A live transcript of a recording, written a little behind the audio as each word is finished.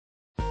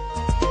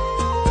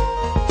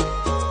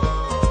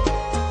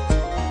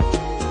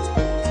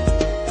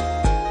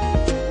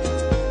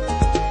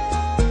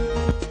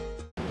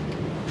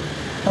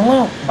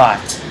Hello,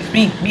 bots.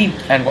 It's me,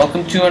 and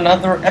welcome to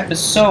another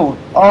episode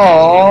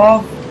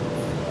of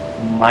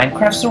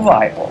Minecraft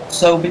Survival.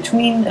 So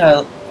between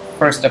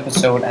first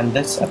episode and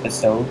this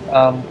episode,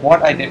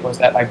 what I did was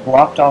that I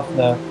blocked off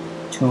the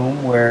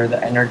tomb where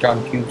the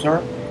energon cubes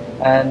are,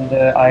 and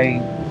I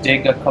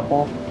dig a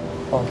couple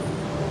of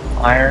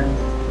iron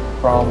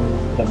from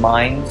the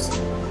mines.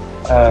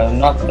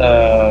 Not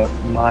the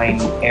mine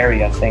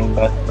area thing,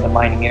 but the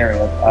mining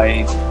area.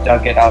 I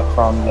dug it out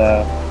from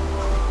the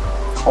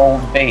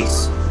old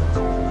base,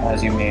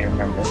 as you may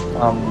remember.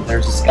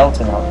 There's a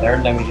skeleton out there.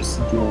 Let me just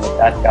deal with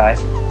that guy.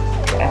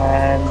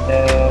 And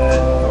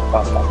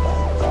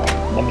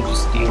let me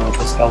just deal with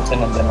the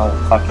skeleton, and then I'll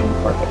talk in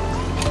further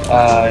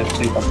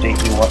to update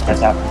you what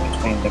has happened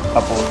between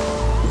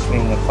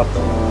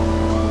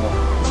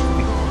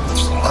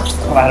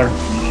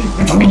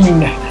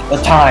the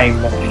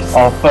time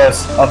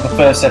of the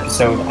first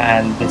episode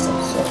and this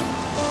episode.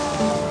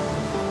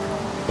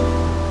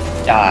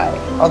 Die.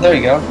 Oh, there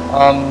you go.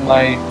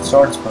 My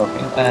sword's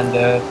broken, and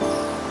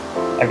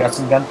I got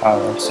some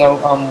gunpowder. So,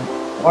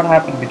 what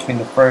happened between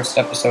the first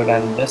episode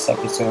and this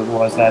episode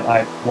was that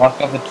I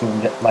walked off the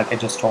tomb, like I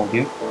just told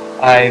you.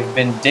 I've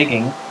been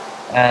digging,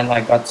 and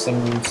I got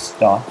some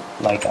stuff.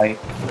 Like, I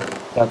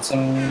got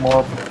some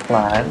more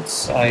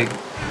plants. And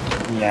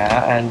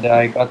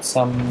I got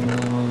some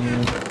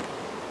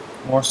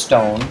more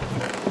stone.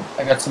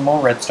 I got some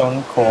more redstone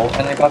and coal,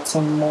 and I got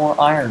some more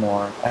iron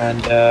ore.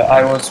 And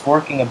I was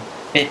working a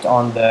bit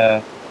on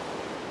the,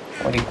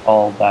 what do you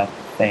call that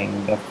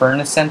thing? The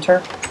furnace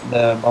center?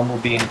 The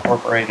Bumblebee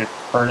Incorporated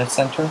furnace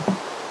center.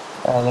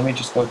 Let me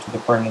just go to the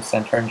furnace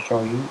center and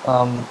show you.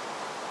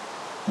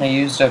 I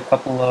used a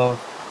couple of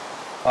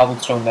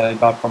cobblestone that I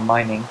got from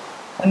mining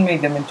and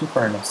made them into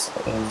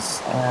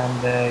furnaces.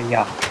 And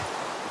yeah,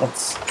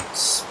 let's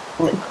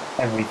split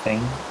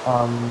everything.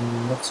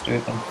 Let's do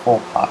it in 4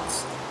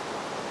 pots.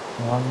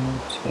 1,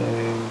 2,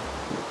 3,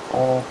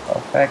 4,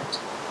 perfect.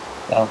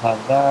 I'll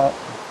have that,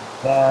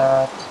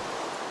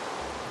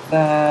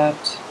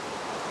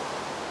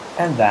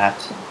 and that.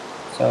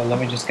 So let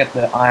me just get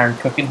the iron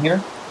cooking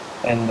here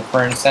in the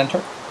furnace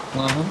center.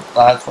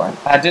 That's right.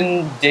 I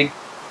didn't dig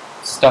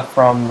stuff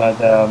from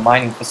the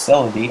mining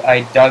facility.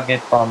 I dug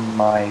it from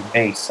my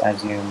base,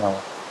 as you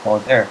know,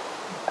 over there.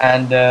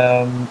 And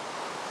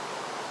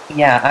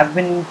yeah, I've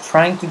been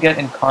trying to get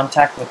in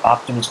contact with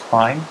Optimus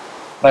Prime,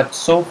 but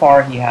so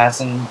far he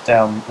hasn't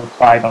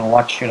replied on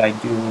what should I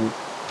do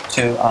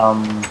to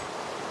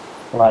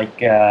what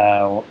do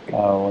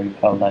you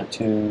call that,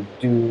 to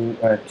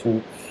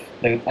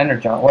the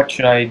energon. What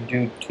should I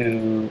do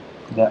to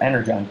the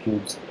energon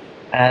cubes?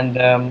 And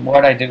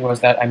what I did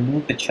was that I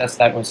moved the chest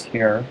that was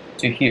here,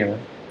 to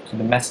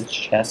the message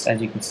chest,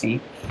 as you can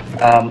see.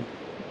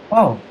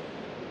 Oh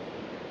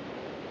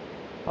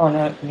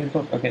no, new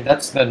book. Okay,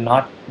 that's the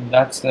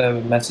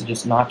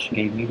messages Notch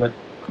gave me. But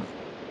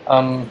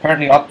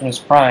apparently Optimus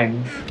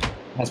Prime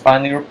has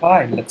finally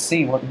replied. Let's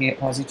see what he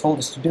told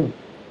us to do.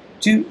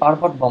 To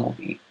Autobot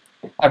Bumblebee,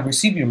 I've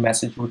received your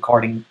message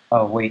regarding.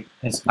 Oh wait,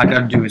 I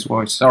gotta do his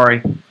voice.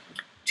 Sorry.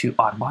 To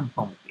Autobot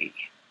Bumblebee,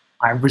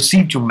 I've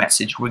received your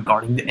message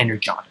regarding the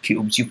energon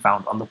cubes you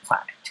found on the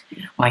planet.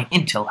 My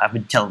intel have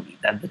been telling me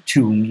that the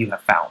tomb you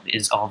have found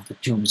is of the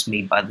tombs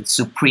made by the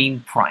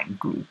Supreme Prime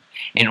Group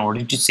in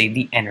order to save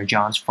the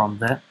energons from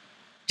the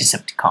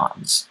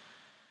Decepticons.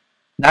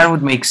 That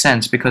would make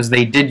sense because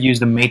they did use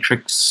the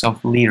Matrix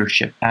of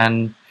Leadership,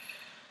 and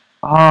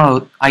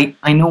oh,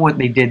 I know what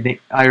they did.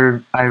 I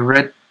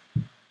read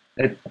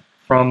it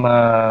from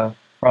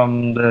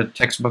the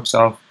textbooks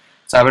of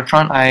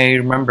Cybertron. I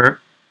remember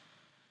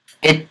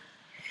it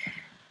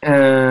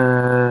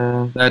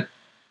that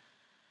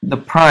the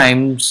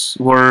Primes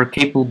were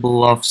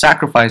capable of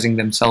sacrificing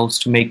themselves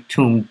to make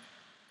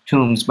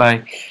tombs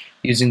by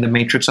using the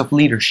Matrix of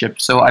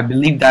Leadership. So I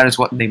believe that is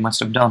what they must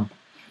have done.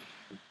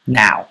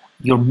 Now,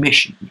 your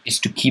mission is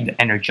to keep the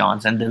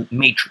energons and the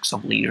Matrix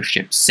of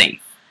Leadership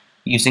safe,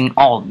 using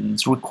all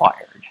means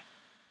required.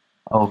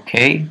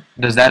 Okay,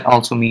 does that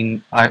also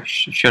mean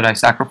should I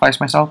sacrifice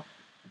myself?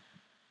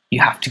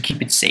 You have to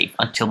keep it safe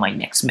until my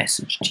next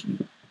message to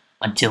you.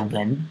 Until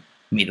then,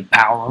 may the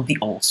power of the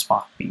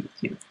Allspark be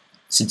with you.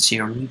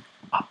 Sincerely,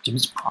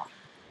 Optimus Prime.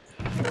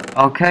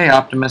 Okay,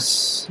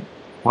 Optimus,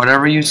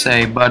 whatever you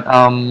say, but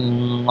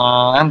I'm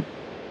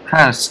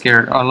kind of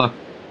scared. Oh look,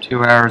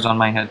 2 arrows on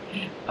my head.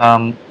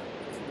 I'm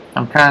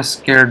kind of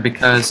scared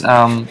because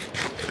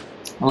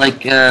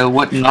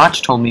what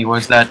Notch told me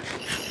was that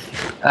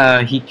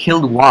he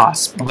killed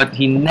Wasp, but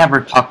he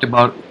never talked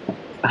about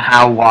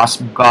how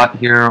Wasp got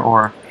here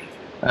or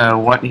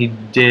what he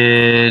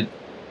did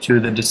to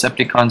the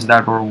Decepticons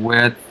that were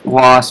with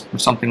Wasp or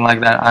something like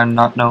that. I do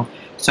not know.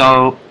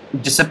 So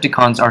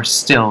Decepticons are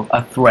still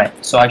a threat,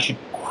 so I should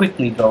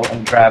quickly go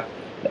and grab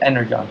the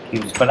energon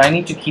cubes, but I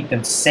need to keep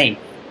them safe,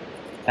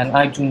 and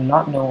I do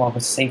not know of a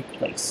safe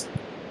place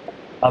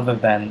other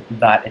than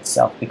that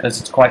itself because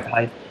it's quite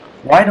high.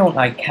 Why don't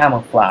I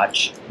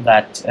camouflage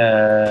that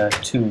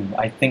tomb?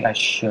 I think I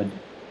should.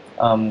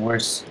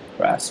 Where's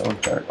grass or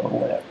dirt or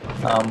whatever?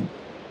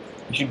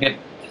 You should get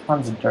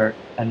tons of dirt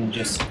and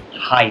just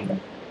hide them,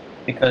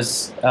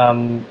 because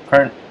I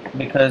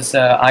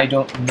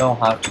don't know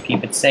how to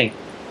keep it safe.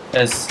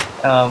 Because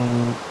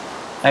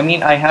I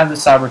mean, I have the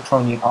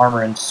Cybertronian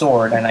armor and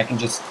sword, and I can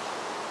just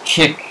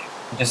kick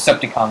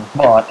Decepticon's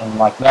butt and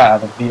like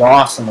that. It'd be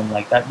awesome and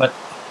like that. But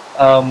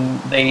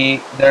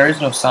there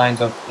is no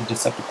signs of the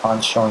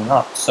Decepticons showing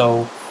up,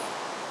 so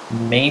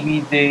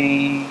maybe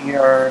they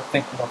are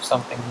thinking of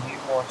something new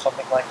or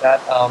something like that.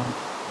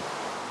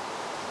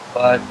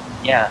 But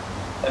yeah,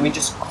 let me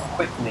just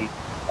quickly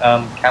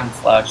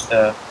camouflage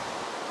the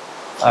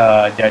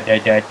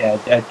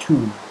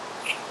tomb,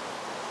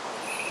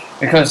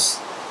 because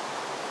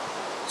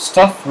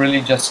stuff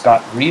really just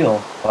got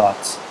real,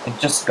 but it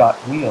just got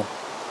real.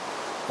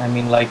 I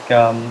mean, like,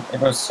 it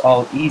was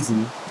all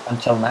easy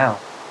until now.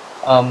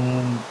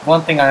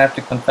 One thing I have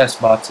to confess,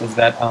 bots, is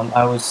that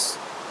I was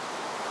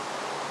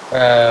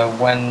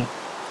when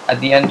at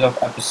the end of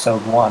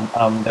episode 1,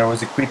 there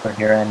was a creeper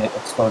here and it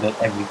exploded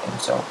everything.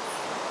 So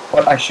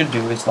what I should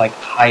do is like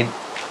hide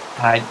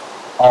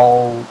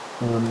all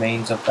the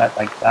remains of that,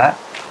 like that.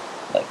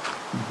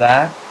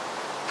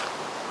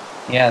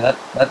 Yeah, that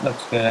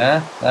looks good,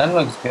 eh? That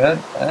looks good,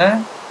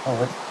 eh? Oh,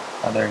 wait.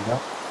 Oh, there you go.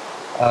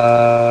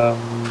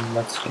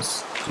 Let's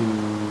just do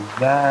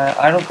that.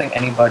 I don't think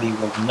anybody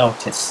will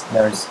notice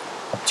there's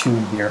a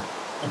tomb here.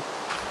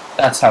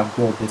 That's how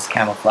good this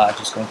camouflage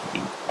is going to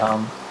be.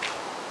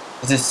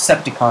 The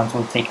Decepticons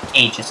will take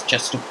ages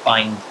just to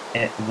find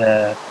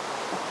the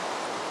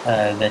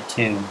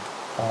tomb.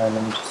 Let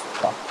me just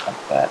talk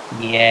like that.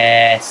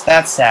 Yes,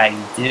 that's how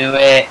you do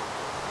it.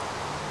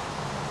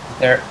 Is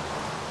there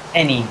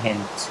any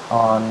hint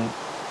on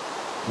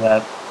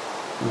that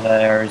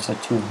there's a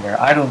tomb here?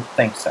 I don't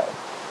think so.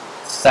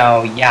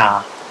 So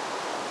yeah,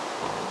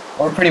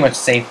 we're pretty much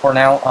safe for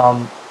now.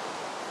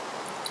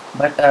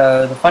 But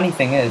the funny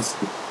thing is,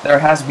 there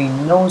has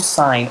been no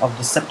sign of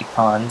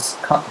Decepticons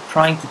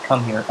trying to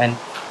come here and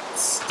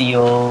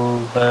steal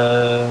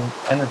the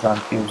Energon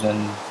cubes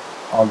and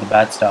all the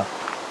bad stuff.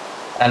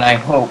 And I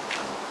hope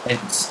it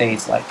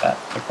stays like that,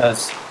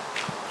 because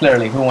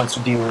clearly, who wants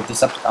to deal with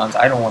Decepticons?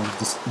 I don't want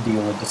to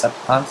deal with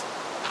Decepticons.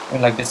 I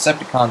mean, like,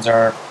 Decepticons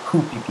are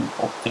poopy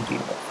people to deal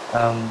with.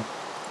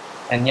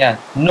 And yeah,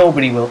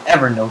 nobody will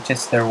ever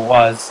notice there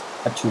was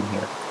a tomb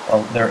here.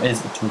 Well, there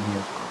is a tomb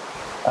here.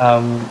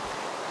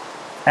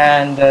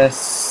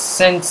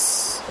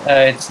 Since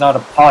it's not a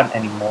pod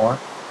anymore,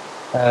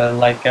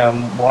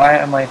 why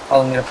am I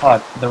calling it a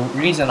pod? The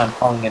reason I'm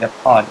calling it a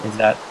pod is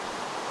that,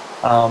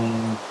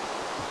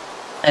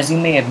 as you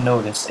may have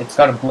noticed, it's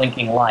got a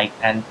blinking light,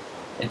 and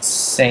it's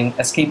saying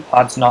escape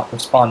pods not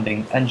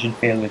responding, engine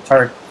failure,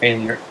 turret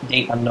failure,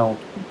 date unknown.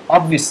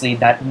 Obviously,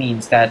 that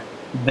means that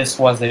this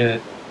was a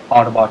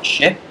Autobot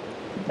ship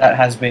that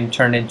has been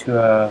turned into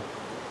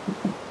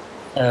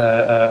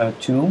a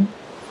tomb.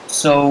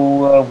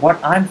 So what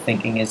I'm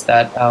thinking is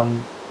that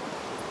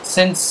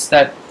since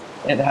that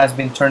it has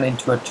been turned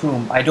into a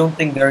tomb, I don't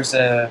think there's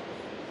a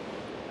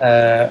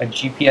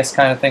GPS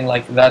kind of thing,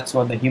 like that's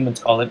what the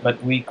humans call it,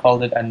 but we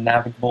called it a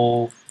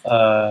navigable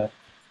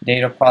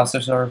data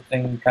processor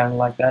thing, kind of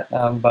like that.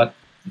 But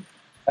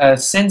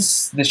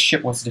since the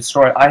ship was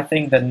destroyed, I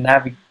think the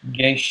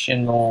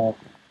navigational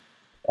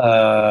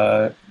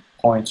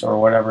points, or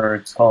whatever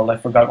it's called, I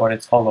forgot what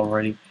it's called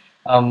already,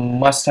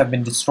 must have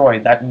been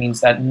destroyed. That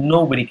means that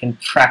nobody can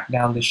track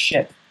down the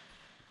ship.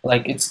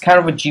 Like, it's kind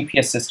of a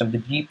GPS system. The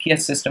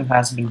GPS system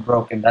has been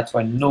broken. That's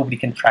why nobody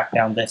can track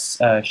down this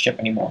ship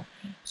anymore.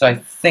 So I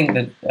think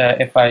that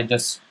if I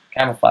just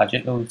camouflage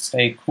it, it'll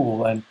stay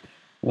cool and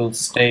will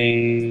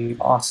stay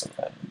awesome.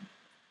 And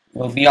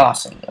will be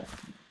awesome.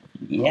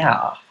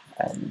 Yeah.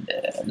 And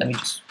let me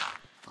just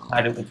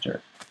hide it with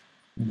dirt.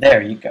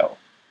 There you go.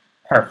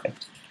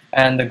 Perfect.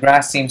 And the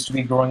grass seems to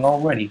be growing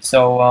already.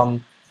 So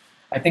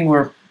I think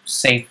we're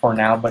safe for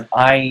now, but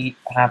I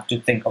have to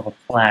think of a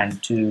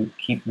plan to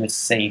keep this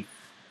safe,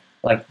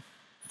 like,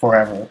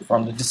 forever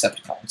from the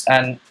Decepticons.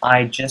 And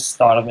I just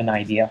thought of an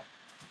idea.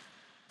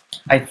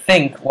 I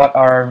think what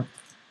our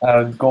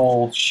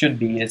goal should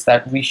be is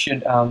that we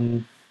should,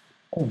 oh,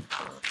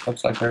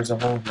 looks like there's a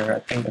hole here. I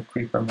think a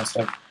creeper must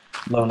have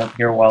blown up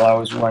here while I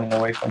was running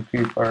away from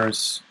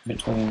creepers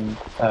between,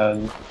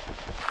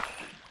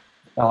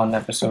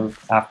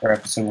 after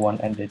episode 1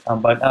 ended.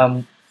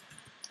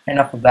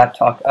 Enough of that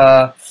talk.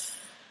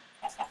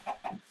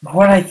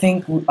 What I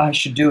think I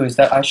should do is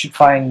that I should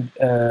find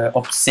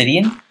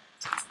obsidian,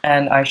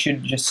 and I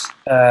should just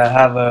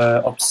have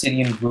a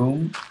obsidian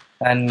room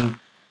and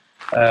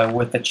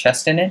with a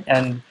chest in it.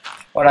 And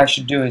what I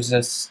should do is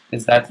just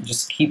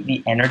keep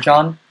the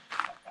energon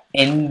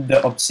in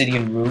the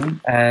obsidian room,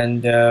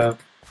 and the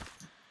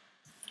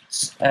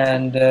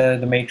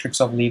matrix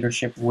of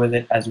leadership with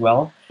it as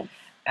well.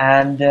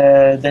 And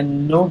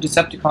then no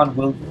Decepticon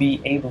will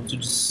be able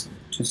to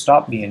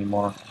stop me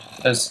anymore,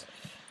 because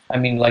I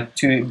mean, like,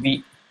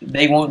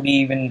 they won't be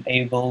even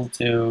able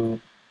to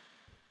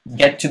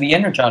get to the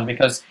energon,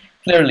 because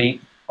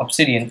clearly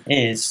obsidian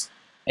is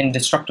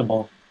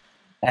indestructible.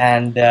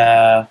 And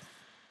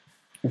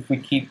if we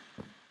keep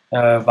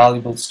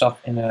valuable stuff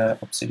in a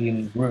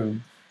obsidian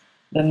room,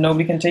 then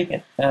nobody can take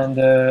it. And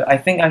I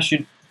think I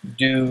should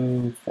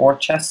do 4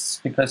 chests,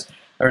 because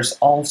there's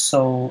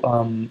also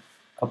a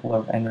couple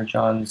of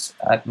energons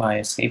at my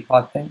escape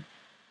pod thing.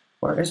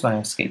 Where is my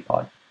escape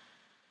pod?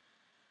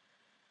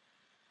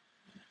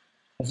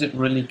 Is it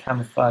really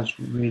camouflaged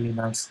really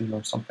nicely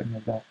or something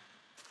like that?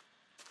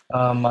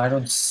 I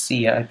don't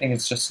see it. I think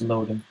it's just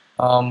loading.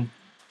 Oh,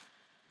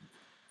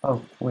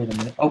 wait a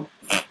minute. Oh,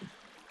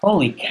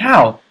 holy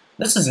cow!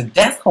 This is a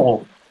death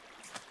hole!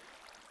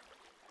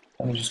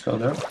 Let me just go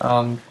there.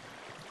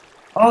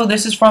 Oh,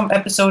 this is from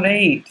episode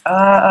 8.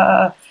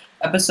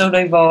 Episode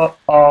 8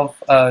 of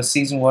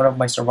season 1 of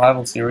my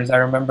survival series. I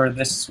remember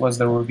this was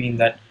the ravine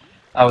that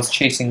I was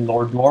chasing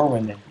Lord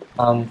Lorwyn in.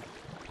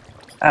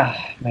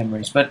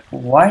 Memories. But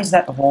why is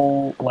that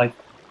hole like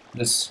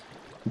this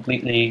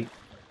completely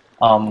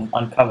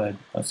uncovered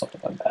or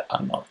something like that? I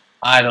don't know.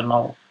 I don't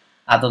know.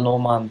 I don't know,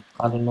 man.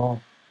 I don't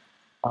know.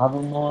 I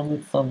don't know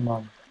anything,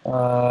 man.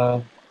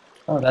 Oh,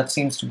 that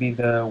seems to be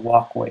the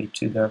walkway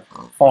to the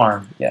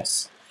farm.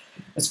 Yes.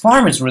 This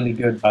farm is really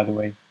good, by the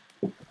way.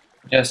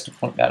 Just to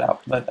point that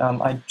out. But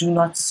I do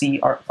not see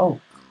our... Oh,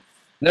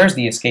 there's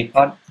the escape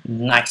pod.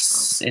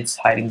 Nice. It's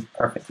hiding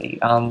perfectly.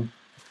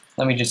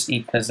 Let me just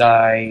eat because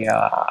I'm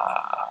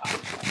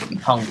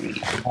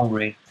hungry. I'm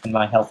hungry, and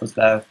my health is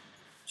low.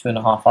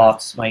 2.5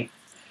 hearts, mate.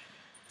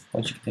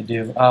 What you gonna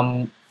do?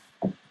 Oh,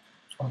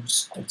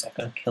 squids! I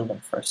gotta kill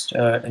them first.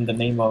 In the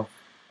name of...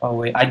 Oh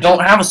wait, I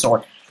don't have a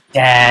sword.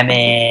 Damn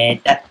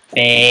it! That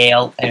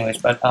failed.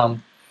 Anyways, but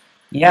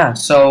yeah.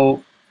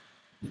 So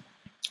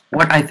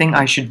what I think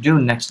I should do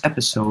next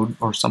episode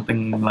or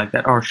something like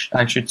that, or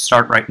I should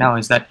start right now,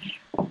 is that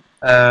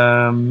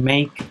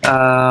make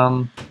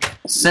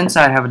since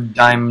I have a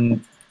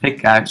diamond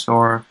pickaxe,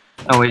 or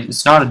oh wait,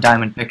 it's not a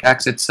diamond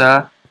pickaxe, it's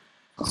a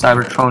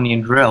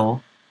Cybertronian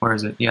drill. Where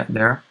is it? Yeah,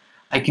 there.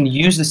 I can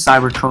use the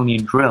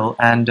Cybertronian drill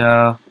and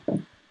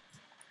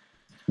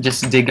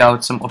just dig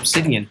out some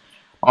obsidian.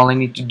 All I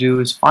need to do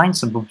is find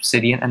some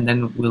obsidian, and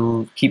then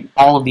we'll keep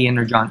all of the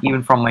energon,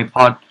 even from my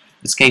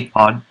escape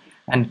pod,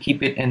 and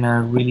keep it in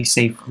a really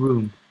safe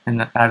room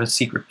and at a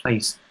secret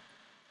place.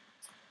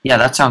 Yeah,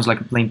 that sounds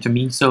like a plan to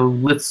me. So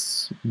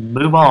let's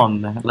move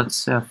on.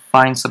 Let's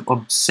find some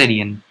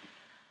obsidian.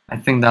 I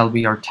think that'll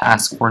be our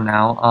task for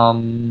now.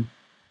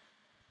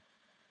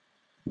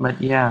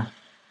 But yeah,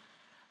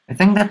 I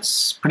think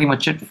that's pretty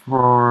much it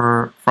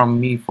from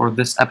me for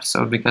this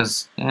episode,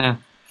 because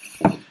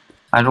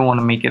I don't want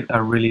to make it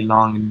a really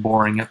long and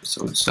boring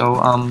episode. So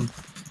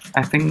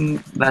I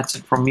think that's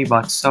it from me,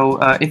 bots. So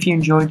if you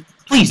enjoyed,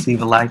 please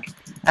leave a like,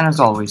 and as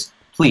always,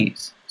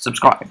 please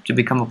subscribe to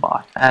become a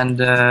bot.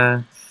 And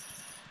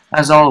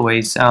as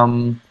always,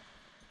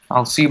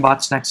 I'll see you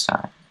bots next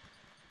time.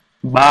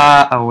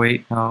 Bye. Oh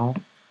wait, no.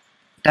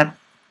 Bye.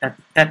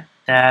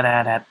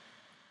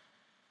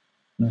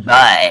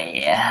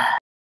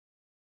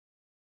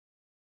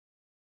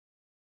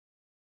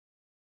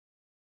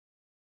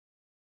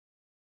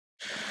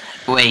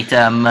 Wait,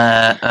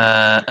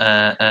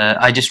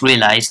 I just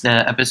realized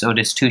the episode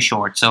is too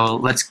short, so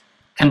let's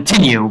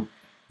continue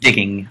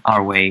digging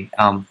our way.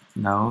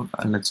 No,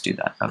 let's do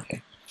that.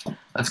 Okay,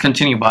 let's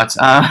continue, bots.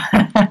 I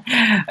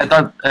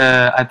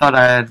thought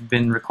I had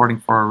been recording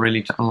for a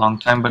really long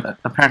time, but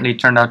apparently it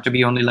turned out to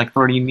be only like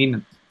 13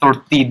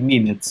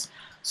 minutes.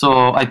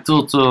 So I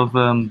thought of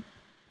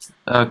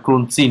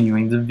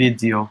continuing the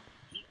video.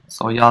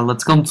 So yeah,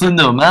 let's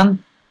continue,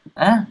 man.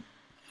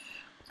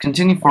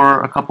 Continue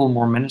for a couple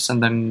more minutes,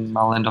 and then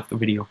I'll end off the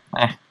video.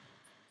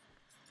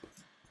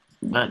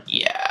 But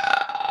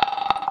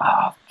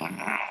yeah,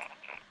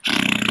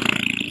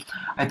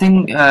 I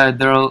think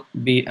there'll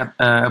be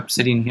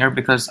obsidian here,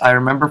 because I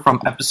remember from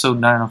episode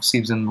 9 of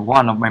season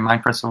 1 of my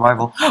Minecraft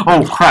survival.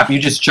 Oh crap! You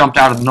just jumped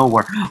out of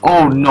nowhere.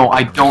 Oh no,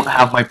 I don't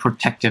have my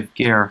protective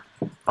gear.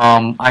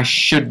 I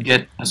should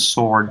get a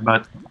sword,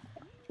 but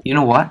you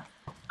know what?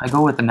 I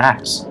go with an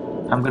axe.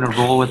 I'm gonna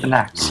roll with an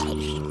axe.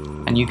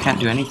 And you can't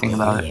do anything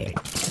about it.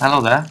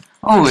 Hello there.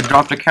 Oh, it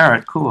dropped a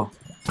carrot. Cool.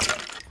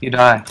 You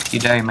die. You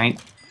die,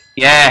 mate.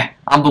 Yeah,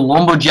 I'm the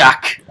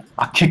lumberjack.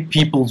 I kick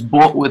people's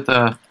butt with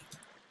a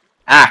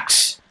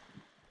axe.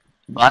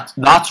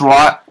 That's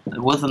right.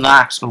 With an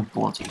axe. Oh,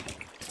 bloody.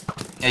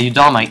 Yeah, you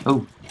die, mate.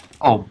 Oh.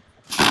 Oh.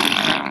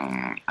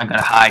 I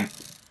gotta hide.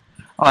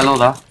 Oh, hello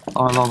there.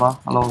 Oh, hello there.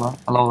 Hello there.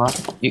 Hello there.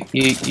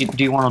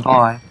 Do you want to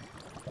die?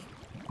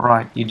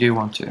 Right, you do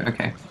want to.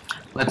 Okay.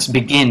 Let's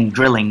begin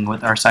drilling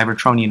with our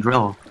Cybertronian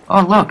drill.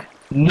 Oh, look!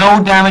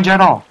 No damage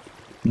at all!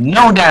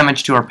 No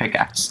damage to our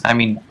pickaxe. I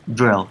mean,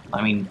 drill.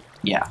 I mean,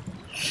 yeah.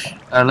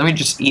 Let me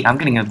just eat. I'm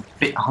getting a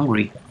bit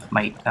hungry,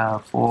 mate.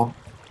 4.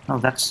 No,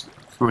 that's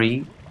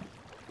 3.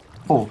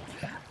 4.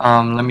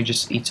 Let me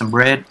just eat some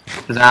bread,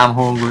 because I'm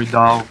hungry,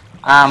 dog.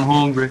 I'm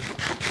hungry.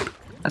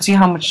 Let's see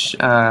how much,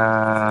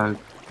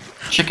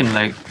 chicken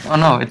leg. Oh,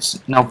 no, it's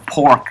now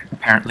pork,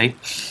 apparently.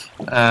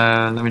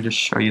 Let me just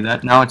show you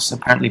that. Now it's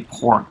apparently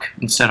pork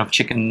instead of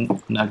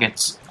chicken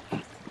nuggets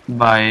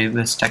by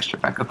this texture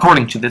pack,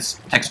 according to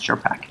this texture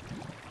pack.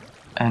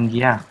 And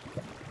yeah.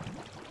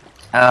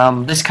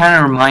 This kind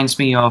of reminds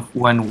me of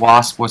when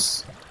Wasp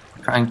was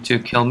trying to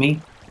kill me,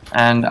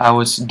 and I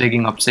was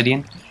digging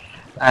obsidian,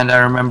 and I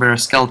remember a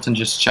skeleton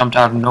just jumped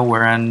out of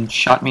nowhere and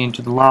shot me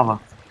into the lava.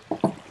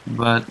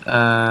 But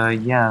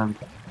yeah,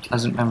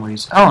 pleasant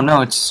memories. Oh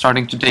no, it's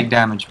starting to take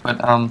damage, but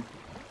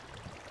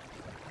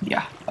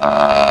yeah.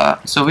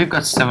 So we've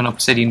got 7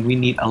 obsidian. We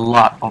need a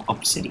lot of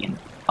obsidian.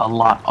 A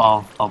lot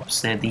of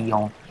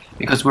obsidian.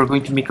 Because we're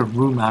going to make a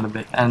room out of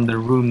it, and the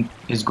room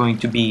is going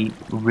to be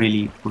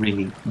really,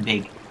 really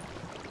big.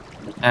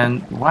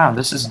 And wow,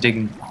 this is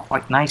digging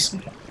quite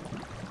nicely.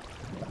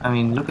 I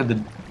mean, look at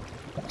the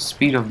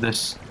speed of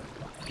this.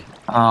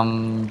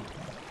 No,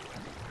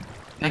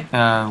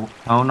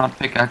 not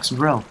pickaxe,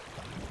 drill.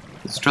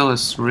 This drill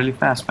is really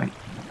fast, mate.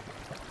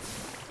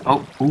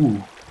 Oh,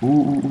 ooh.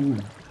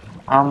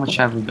 How much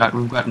have we got?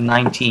 We've got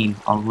 19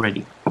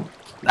 already.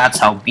 That's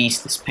how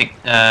beast this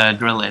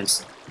drill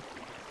is.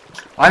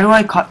 Why do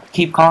I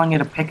keep calling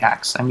it a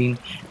pickaxe? I mean,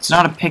 it's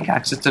not a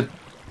pickaxe, it's a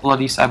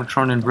bloody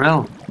Cybertronian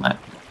drill.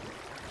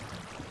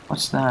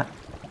 What's that?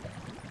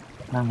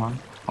 Hang on.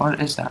 What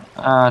is that?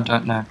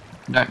 Don't know.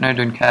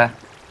 Don't care.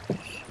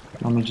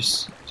 Let me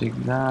just dig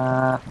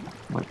that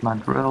with my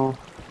drill.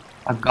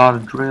 I got a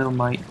drill,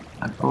 mate.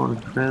 I got a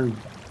drill,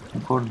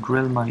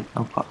 mate.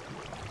 Okay.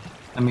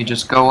 Let me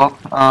just go up.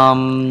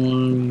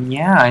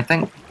 Yeah, I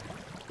think.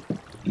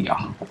 Yeah.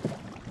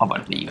 How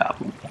about the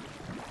baboon?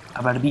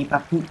 How about a beep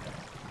baboon?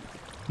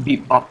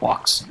 Beep bop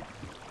walks.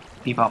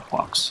 Beep bop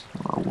walks.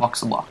 Or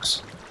walks a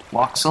box.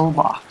 Walks-a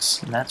box.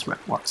 That's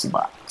right, walks a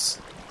box.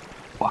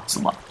 Walks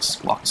a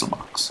box. Walks a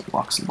box.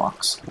 Walks a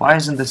box. Why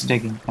isn't this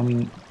digging? I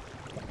mean,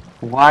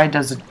 why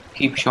does it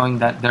keep showing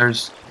that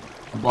there's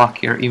a block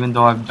here, even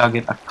though I've dug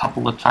it a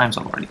couple of times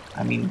already?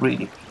 I mean,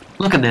 really.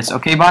 Look at this,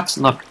 okay, bots?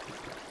 Look.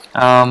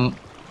 There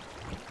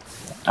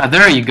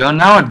you go.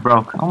 Now it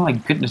broke. Oh my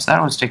goodness,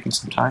 that was taking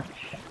some time.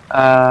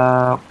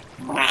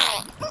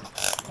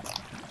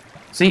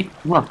 See,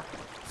 look.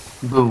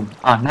 Boom.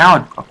 Now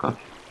it broke. Okay,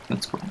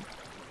 let's go.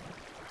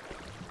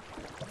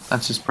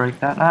 Let's just break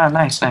that.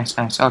 Nice.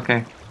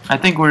 Okay. I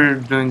think we're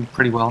doing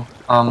pretty well.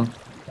 How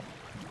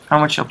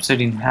much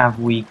obsidian have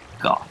we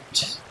got?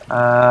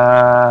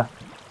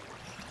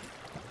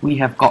 We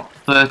have got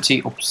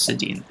 30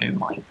 obsidian. Oh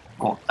my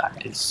god,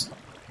 that is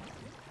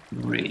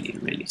really,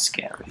 really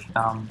scary.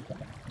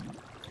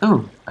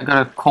 Ooh, I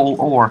got a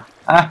coal ore.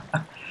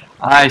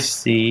 I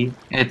see.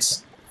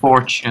 It's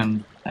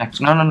fortune X.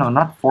 No,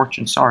 not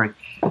fortune. Sorry.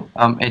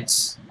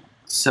 It's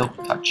silk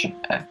touch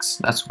X.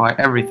 That's why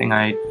everything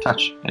I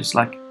touch is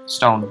like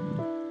stone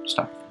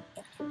stuff.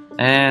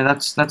 And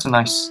that's a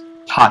nice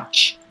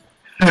touch.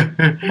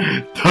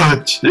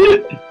 Touch.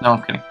 No,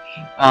 I'm kidding.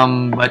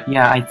 But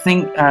yeah, I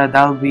think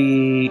that'll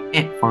be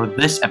it for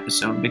this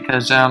episode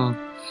because yeah.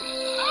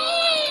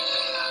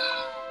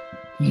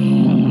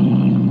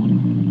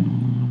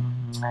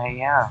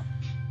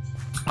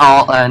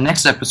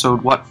 Next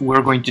episode, what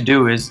we're going to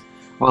do is,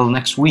 well,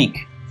 next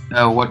week,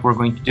 what we're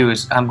going to do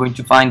is I'm going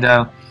to find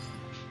a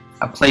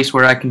place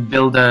where I can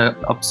build a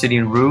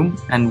obsidian room,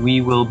 and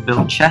we will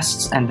build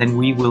chests, and then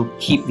we will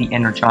keep the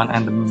energon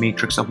and the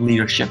matrix of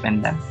leadership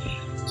in them.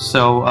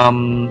 So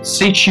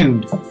stay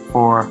tuned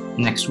for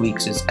next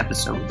week's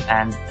episode,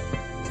 and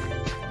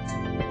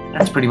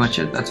that's pretty much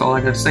it. That's all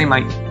I gotta say,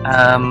 mate.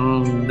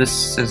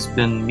 This has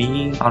been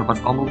me,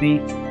 Autobot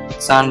Bumblebee,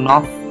 signing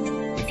off.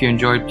 If you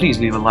enjoyed, please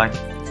leave a like.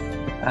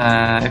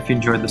 If you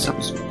enjoyed this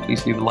episode,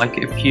 please leave a like.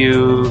 If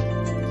you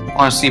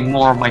want to see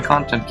more of my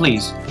content,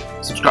 please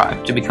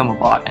subscribe to become a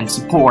bot and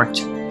support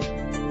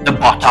the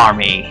bot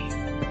army.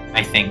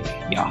 I think,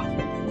 yeah.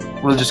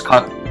 We'll just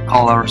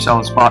call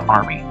ourselves bot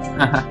army.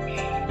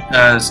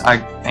 Because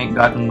I ain't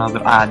got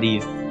another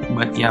idea.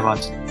 But yeah,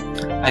 bots.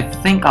 I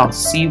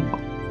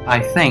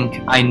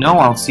know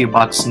I'll see you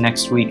bots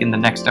next week in the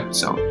next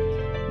episode.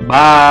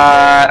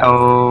 Bye.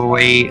 Oh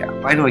wait,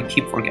 why do I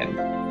keep forgetting?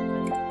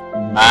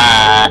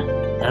 Bye.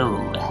 Oh,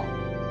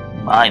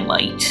 bye,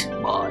 mate.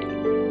 Bye.